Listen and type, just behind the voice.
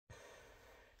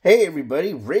Hey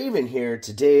everybody, Raven here.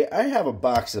 Today I have a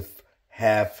box of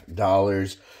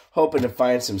 $50, hoping to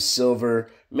find some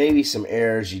silver, maybe some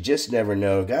errors. You just never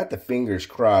know. Got the fingers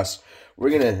crossed.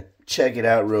 We're going to check it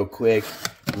out real quick.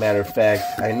 Matter of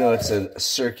fact, I know it's a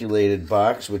circulated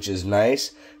box, which is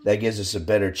nice. That gives us a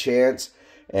better chance.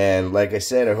 And like I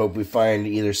said, I hope we find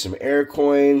either some air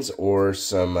coins or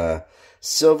some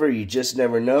silver. You just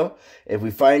never know. If we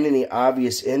find any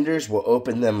obvious enders, we'll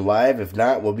open them live. If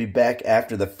not, we'll be back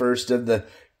after the first of the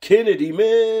Kennedy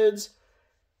mids.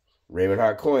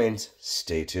 RavenHawk coins,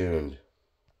 stay tuned.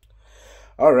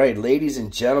 All right, ladies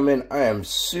and gentlemen, I am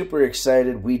super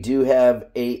excited. We do have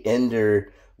a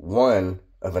ender one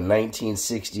of a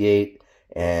 1968,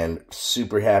 and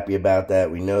super happy about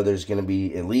that. We know there's going to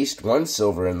be at least one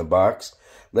silver in the box.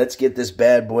 Let's get this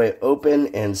bad boy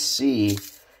open and see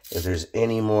if there's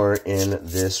any more in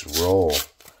this roll.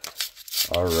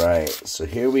 All right, so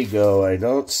here we go. I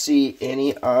don't see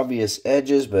any obvious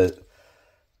edges, but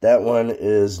that one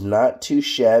is not too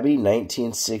shabby.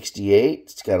 1968.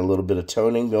 It's got a little bit of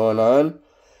toning going on.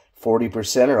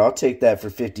 40%er. I'll take that for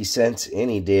 50 cents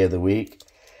any day of the week.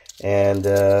 And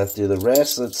through the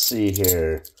rest, let's see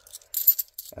here.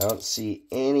 I don't see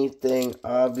anything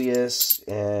obvious.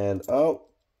 And, oh,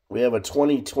 we have a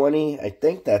 2020. I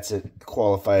think that's it.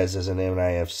 Qualifies as an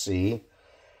NIFC.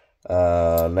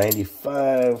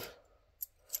 95.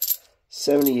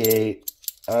 78.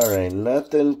 Alright,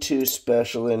 nothing too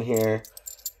special in here.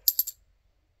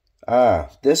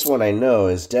 This one I know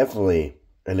is definitely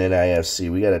an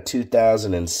NIFC. We got a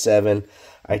 2007.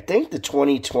 I think the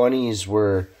 2020s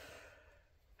were...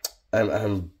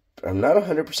 I'm not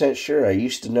 100% sure. I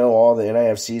used to know all the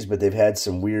NIFCs, but they've had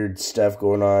some weird stuff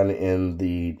going on in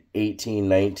the 18,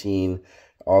 19,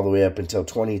 all the way up until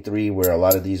 23, where a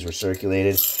lot of these were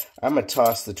circulated. I'm going to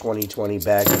toss the 2020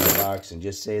 back in the box and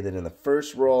just say that in the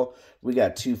first roll, we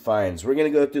got two finds. We're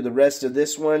going to go through the rest of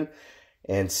this one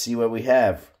and see what we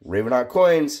have. RavenHawk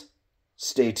coins,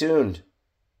 stay tuned.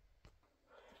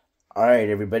 All right,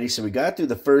 everybody. So we got through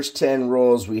the first 10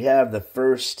 rolls. We have the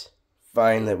first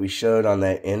find that we showed on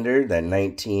that ender, that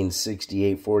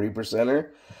 1968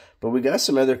 40%er. But we got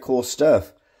some other cool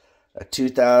stuff. A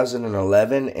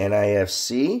 2011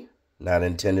 NIFC, not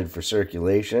intended for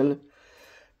circulation.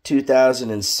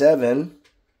 2007,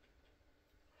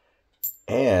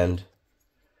 and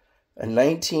a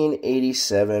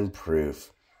 1987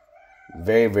 proof.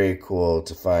 Very, very cool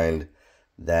to find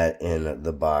that in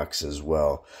the box as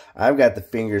well. I've got the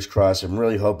fingers crossed. I'm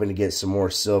really hoping to get some more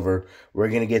silver. We're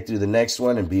going to get through the next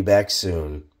one and be back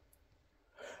soon.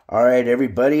 All right,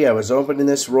 everybody, I was opening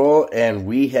this roll, and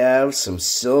we have some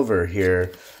silver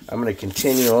here. I'm going to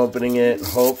continue opening it.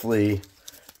 Hopefully,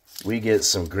 we get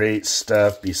some great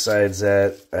stuff besides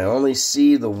that. I only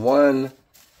see the one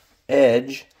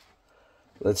edge.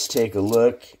 Let's take a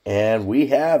look, and we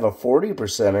have a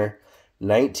 40%er,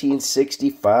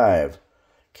 1965.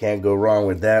 Can't go wrong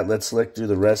with that. Let's look through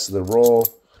the rest of the roll,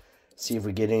 see if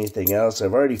we get anything else.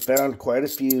 I've already found quite a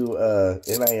few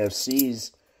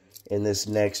NIFCs in this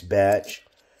next batch,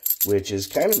 which is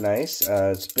kind of nice.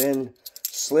 It's been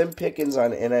slim pickings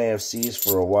on NIFCs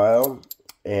for a while,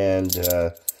 and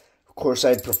of course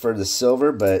I'd prefer the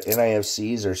silver, but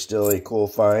NIFCs are still a cool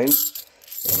find.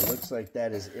 And it looks like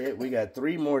that is it. We got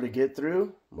 3 more to get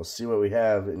through. We'll see what we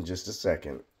have in just a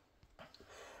second.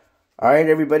 All right,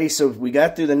 everybody, so we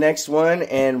got through the next one,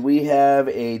 and we have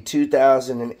a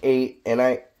 2008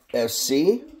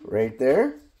 NIFC right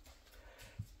there,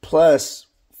 plus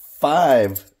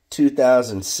 5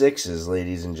 2006s,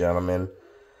 ladies and gentlemen.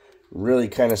 Really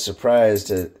kind of surprised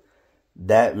at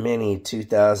that many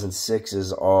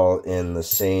 2006s all in the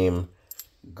same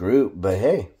group, but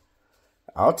hey,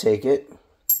 I'll take it.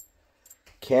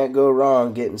 Can't go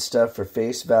wrong getting stuff for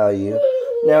face value.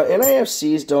 Now,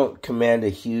 NIFCs don't command a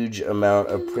huge amount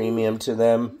of premium to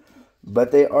them,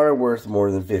 but they are worth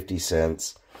more than 50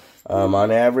 cents.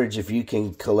 On average, if you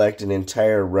can collect an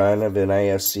entire run of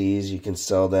NIFCs, you can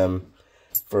sell them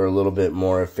for a little bit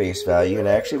more of face value and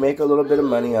actually make a little bit of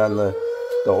money on the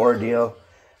ordeal.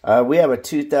 We have a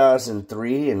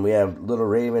 2003, and we have Little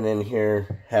Raven in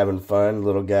here having fun.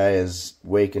 Little guy is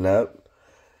waking up.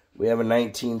 We have a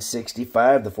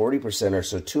 1965, the 40%er,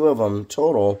 so 2 of them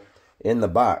total in the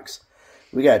box.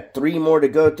 We got 3 more to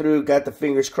go through. Got the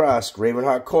fingers crossed.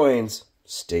 RavenHawk coins,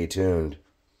 stay tuned.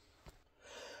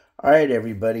 All right,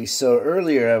 everybody. So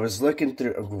earlier I was looking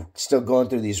through, still going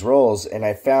through these rolls, and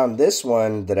I found this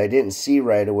one that I didn't see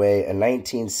right away, a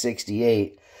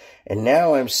 1968. And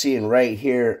now I'm seeing right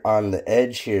here on the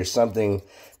edge here something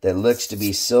that looks to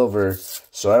be silver.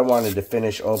 So I wanted to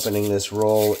finish opening this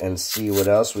roll and see what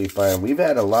else we find. We've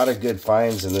had a lot of good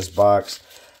finds in this box.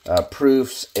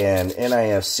 proofs and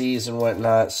NIFCs and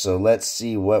whatnot. So let's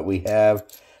see what we have.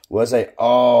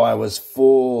 I was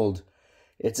fooled.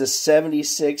 It's a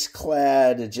 76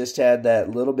 clad. It just had that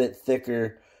little bit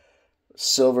thicker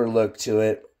silver look to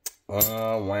it.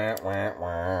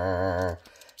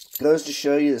 Goes to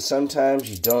show you that sometimes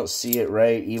you don't see it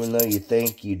right, even though you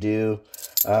think you do.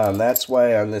 That's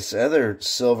why on this other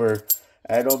silver,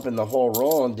 I'd opened the whole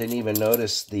roll and didn't even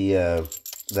notice the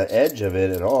edge of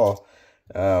it at all.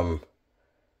 Not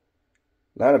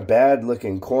a bad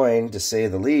looking coin, to say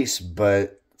the least,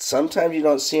 but sometimes you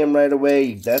don't see them right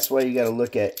away. That's why you got to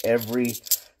look at every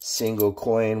single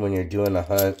coin when you're doing a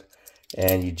hunt,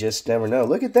 and you just never know.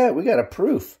 Look at that. We got a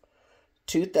proof.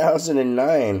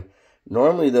 2009.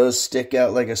 Normally those stick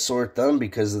out like a sore thumb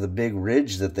because of the big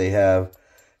ridge that they have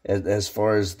as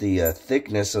far as the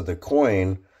thickness of the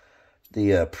coin.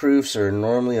 The proofs are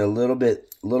normally a little bit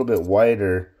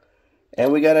wider.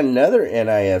 And we got another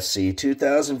NIFC,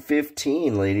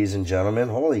 2015, ladies and gentlemen.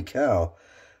 Holy cow.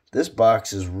 This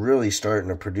box is really starting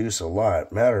to produce a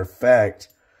lot. Matter of fact,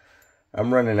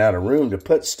 I'm running out of room to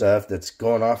put stuff that's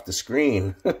going off the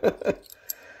screen.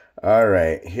 All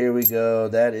right, here we go.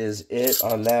 That is it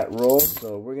on that roll.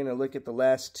 So we're going to look at the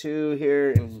last two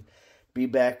here and be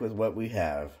back with what we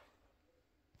have.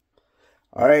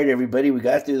 All right, everybody, we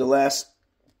got through the last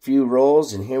few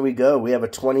rolls, and here we go. We have a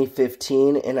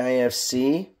 2015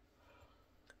 NIFC,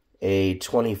 a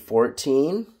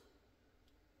 2014,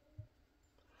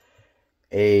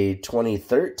 a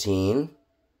 2013,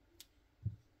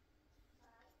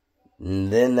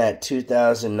 and then that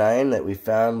 2009 that we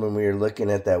found when we were looking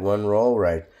at that one roll where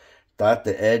I thought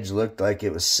the edge looked like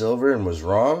it was silver and was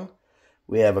wrong.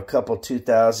 We have a couple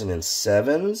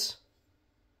 2007s.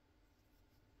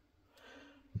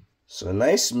 So a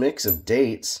nice mix of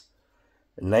dates.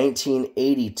 A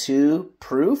 1982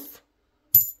 proof.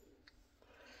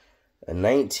 A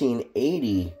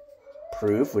 1980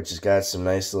 proof, which has got some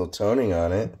nice little toning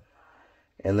on it.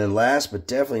 And then last but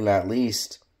definitely not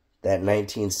least, that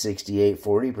 1968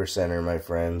 40%er, my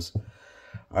friends.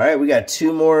 All right, we got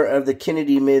two more of the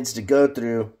Kennedy mids to go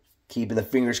through. Keeping the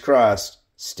fingers crossed.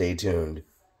 Stay tuned.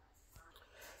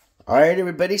 All right,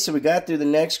 everybody, so we got through the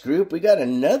next group. We got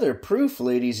another proof,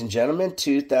 ladies and gentlemen,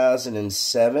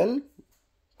 2007.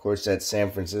 Of course, that's San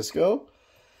Francisco.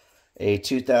 A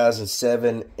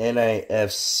 2007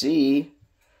 NIFC.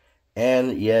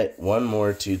 And yet one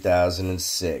more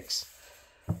 2006.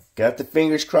 Got the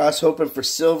fingers crossed, hoping for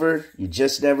silver. You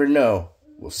just never know.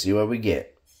 We'll see what we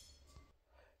get.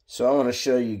 So I want to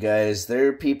show you guys, there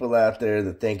are people out there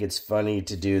that think it's funny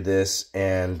to do this,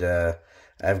 and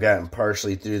I've gotten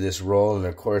partially through this roll, and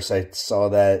of course I saw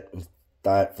that and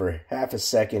thought for half a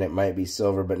second it might be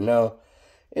silver, but no,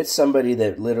 it's somebody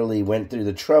that literally went through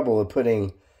the trouble of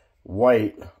putting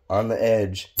white on the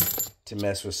edge to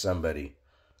mess with somebody.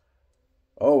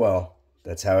 Oh well,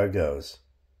 that's how it goes.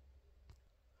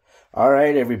 All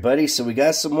right, everybody, so we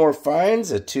got some more finds.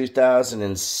 A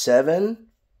 2007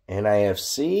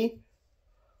 NIFC,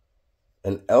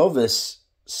 an Elvis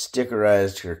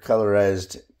stickerized or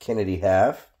colorized Kennedy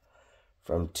half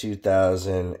from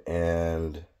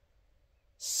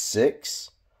 2006,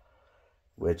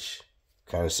 which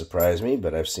kind of surprised me,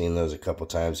 but I've seen those a couple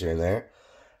times here and there.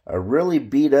 A really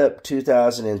beat up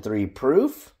 2003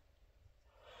 proof,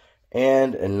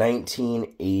 and a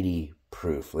 1980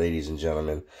 proof, ladies and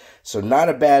gentlemen. So not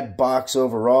a bad box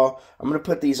overall. I'm going to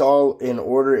put these all in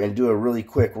order and do a really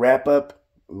quick wrap up.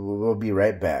 We'll be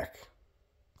right back.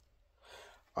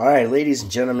 All right, ladies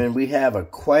and gentlemen, we have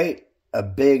quite a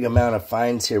big amount of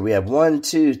finds here. We have 1,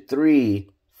 2, 3,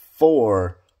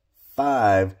 4,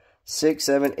 5, 6,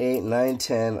 7, 8, 9,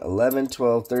 10, 11,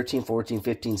 12, 13, 14,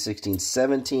 15, 16,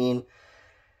 17,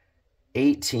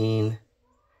 18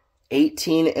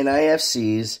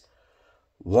 NIFCs,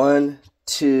 1,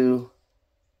 2,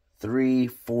 3,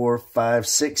 4, 5,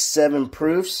 6, 7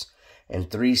 proofs,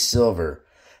 and 3 silver.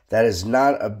 That is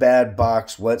not a bad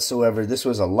box whatsoever. This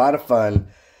was a lot of fun.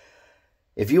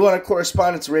 If you want to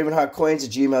correspond, it's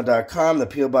RavenHawkCoins@gmail.com. The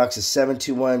P.O. Box is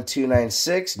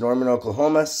 721296, Norman,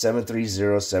 Oklahoma,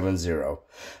 73070.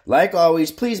 Like always,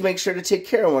 please make sure to take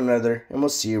care of one another, and we'll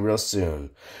see you real soon.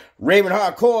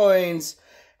 RavenHawk Coins,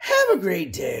 have a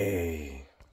great day.